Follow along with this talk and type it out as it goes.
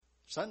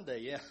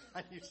Sunday, yeah.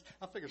 I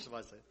figure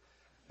somebody said.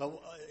 But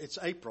it's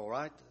April,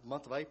 right? The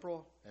month of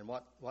April. And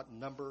what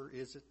number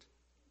is it?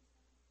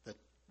 The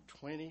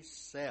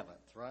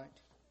 27th, right?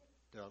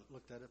 Did I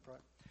look that up right?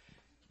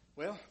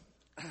 Well,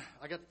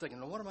 I got to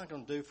thinking, what am I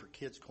going to do for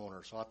Kids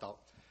Corner? So I thought,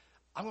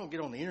 I'm going to get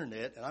on the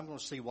internet and I'm going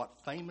to see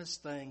what famous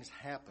things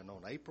happen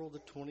on April the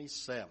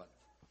 27th.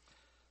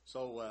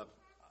 So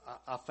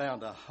I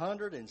found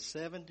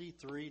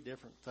 173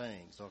 different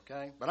things,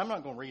 okay? But I'm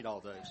not going to read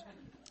all those.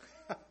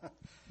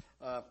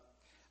 I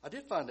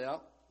did find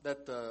out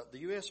that the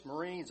U.S.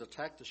 Marines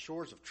attacked the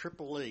shores of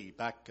Tripoli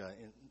back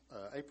in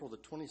April the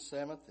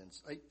 27th in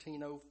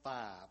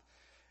 1805.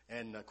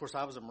 And, of course,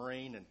 I was a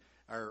Marine, and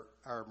our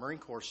Marine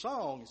Corps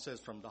song, it says,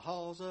 from the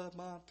halls of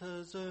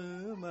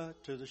Montezuma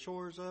to the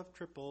shores of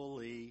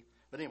Tripoli.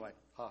 But anyway,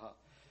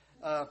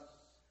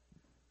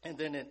 and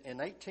then in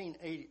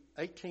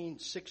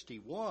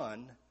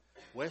 1861,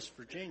 West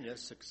Virginia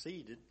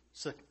seceded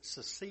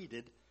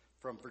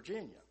from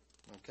Virginia.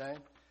 Okay?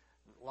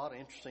 A lot of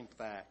interesting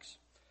facts.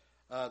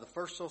 The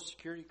first Social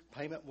Security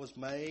payment was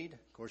made.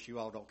 Of course, you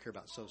all don't care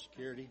about Social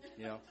Security,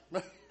 you know,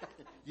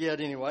 yet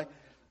anyway,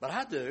 but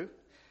I do.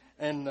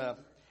 And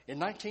in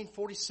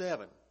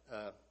 1947,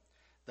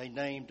 they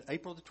named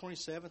April the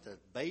 27th as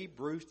Babe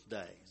Ruth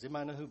Day. Does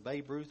anybody know who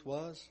Babe Ruth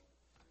was?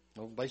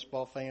 No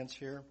baseball fans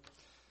here?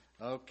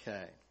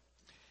 Okay.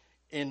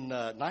 In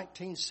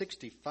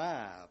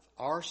 1965,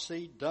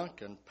 R.C.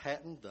 Duncan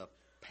patented the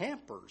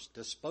Pampers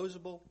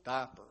disposable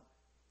diaper.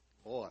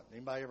 Boy,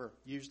 anybody ever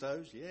use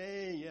those?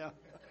 Yeah.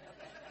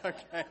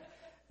 Okay,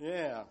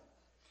 yeah.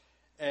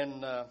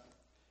 And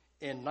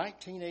in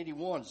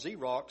 1981,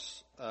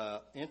 Xerox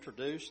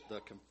introduced the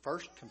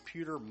first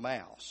computer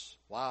mouse.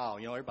 Wow,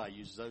 you know, everybody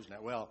uses those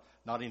now. Well,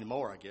 not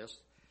anymore, I guess,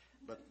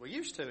 but we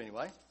used to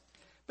anyway.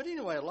 But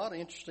anyway, a lot of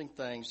interesting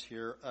things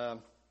here.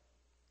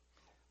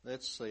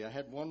 Let's see, I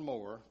had one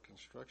more,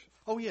 construction.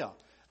 Oh, yeah.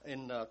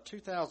 In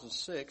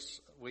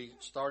 2006, we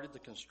started the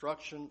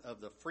construction of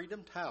the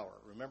Freedom Tower.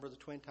 Remember the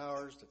Twin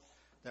Towers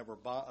that were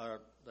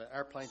the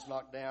airplanes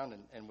knocked down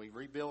and we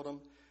rebuilt them?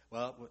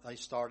 Well, they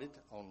started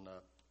on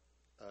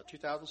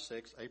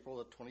 2006, April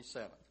the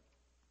 27th.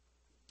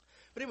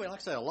 But anyway,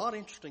 like I said, a lot of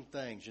interesting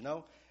things, you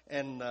know.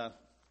 And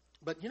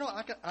but, you know,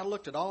 I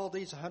looked at all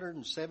these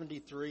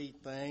 173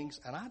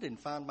 things, and I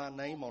didn't find my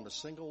name on a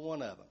single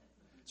one of them.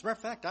 As a matter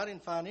of fact, I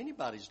didn't find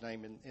anybody's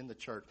name in the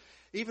church.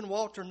 Even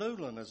Walter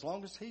Newland, as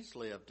long as he's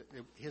lived,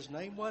 his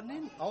name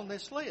wasn't on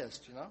this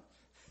list, you know.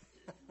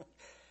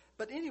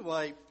 But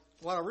anyway,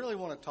 what I really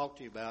want to talk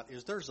to you about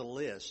is there's a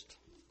list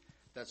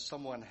that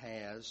someone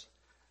has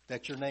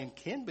that your name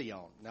can be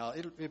on. Now,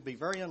 it'd be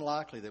very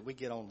unlikely that we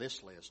get on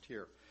this list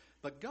here.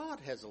 But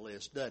God has a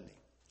list, doesn't he?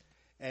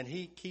 And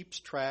he keeps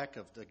track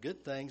of the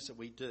good things that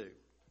we do,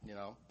 you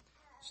know.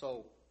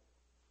 So,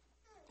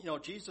 you know,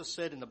 Jesus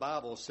said in the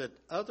Bible, said,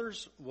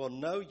 others will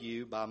know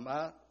you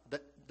by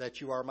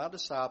that you are my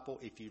disciple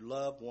if you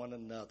love one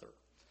another.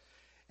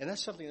 And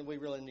that's something that we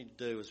really need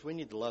to do, is we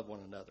need to love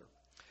one another.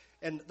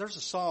 And there's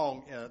a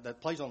song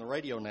that plays on the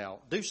radio now,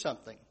 Do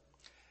Something.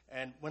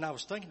 And when I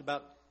was thinking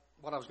about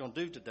what I was going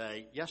to do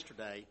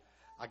yesterday,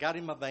 I got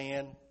in my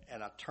van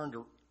and I turned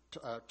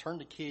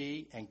the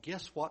key, and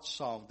guess what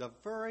song? The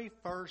very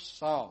first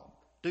song,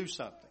 Do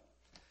Something.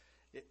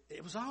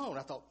 It was on.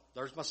 I thought,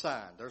 there's my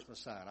sign.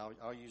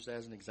 I'll use that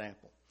as an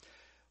example.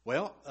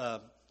 Well,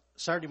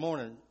 Saturday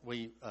morning,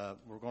 we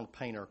were going to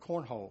paint our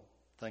cornhole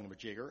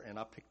thingamajigger, and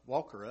I picked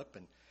Walker up,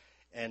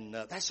 and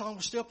that song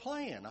was still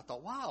playing. I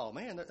thought, wow,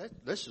 man,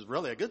 this is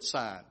really a good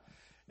sign.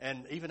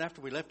 And even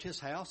after we left his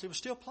house, it was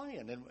still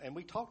playing. And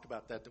we talked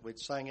about that we'd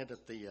sang it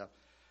at the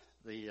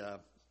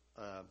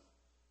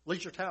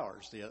Leisure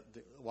Towers a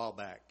while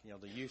back. You know,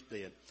 the youth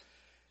did.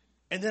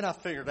 And then I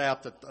figured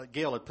out that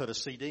Gail had put a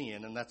CD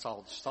in, and that's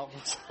all the song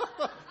was.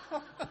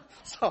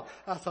 So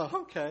I thought,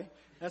 okay,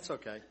 that's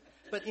okay.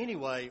 But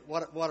anyway,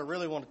 what I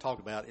really want to talk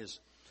about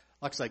is,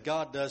 like I say,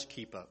 God does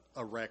keep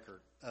a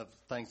record of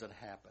things that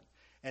happen.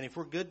 And if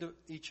we're good to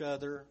each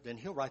other, then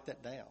he'll write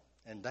that down.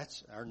 And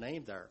that's our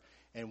name there.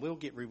 And we'll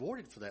get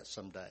rewarded for that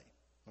someday.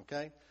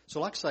 Okay?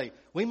 So like I say,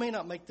 we may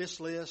not make this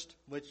list,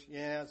 which,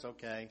 yeah, it's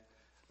okay.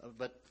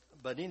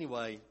 But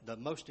anyway, the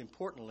most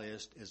important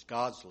list is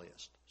God's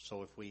list.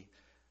 So if we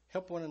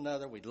help one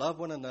another, we love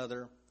one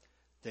another,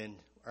 then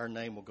our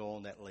name will go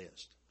on that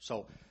list.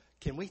 So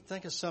can we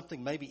think of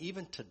something maybe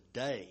even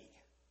today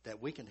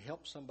that we can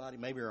help somebody,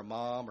 maybe our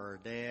mom or our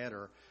dad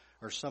or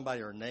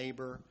somebody, our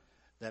neighbor,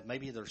 that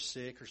maybe they're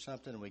sick or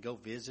something, and we go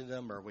visit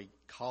them, or we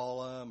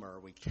call them, or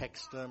we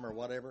text them, or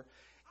whatever,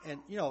 and,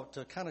 you know,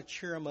 to kind of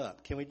cheer them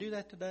up. Can we do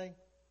that today?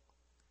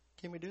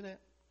 Can we do that?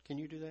 Can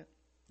you do that?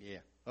 Yeah.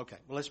 Okay.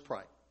 Well, let's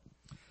pray.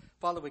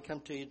 Father, we come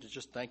to you to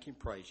just thank you and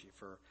praise you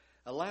for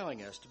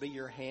allowing us to be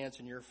your hands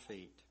and your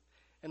feet.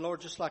 And,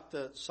 Lord, just like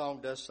the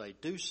song does say,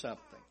 do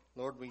something.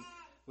 Lord,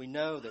 we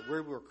know that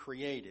we were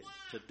created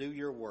to do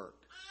your work.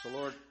 So,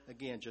 Lord,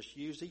 again, just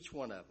use each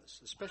one of us,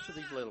 especially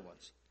these little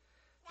ones,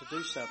 to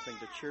do something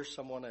to cheer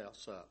someone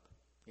else up.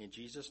 In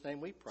Jesus' name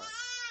we pray.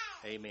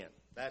 Amen.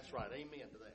 That's right. Amen to that.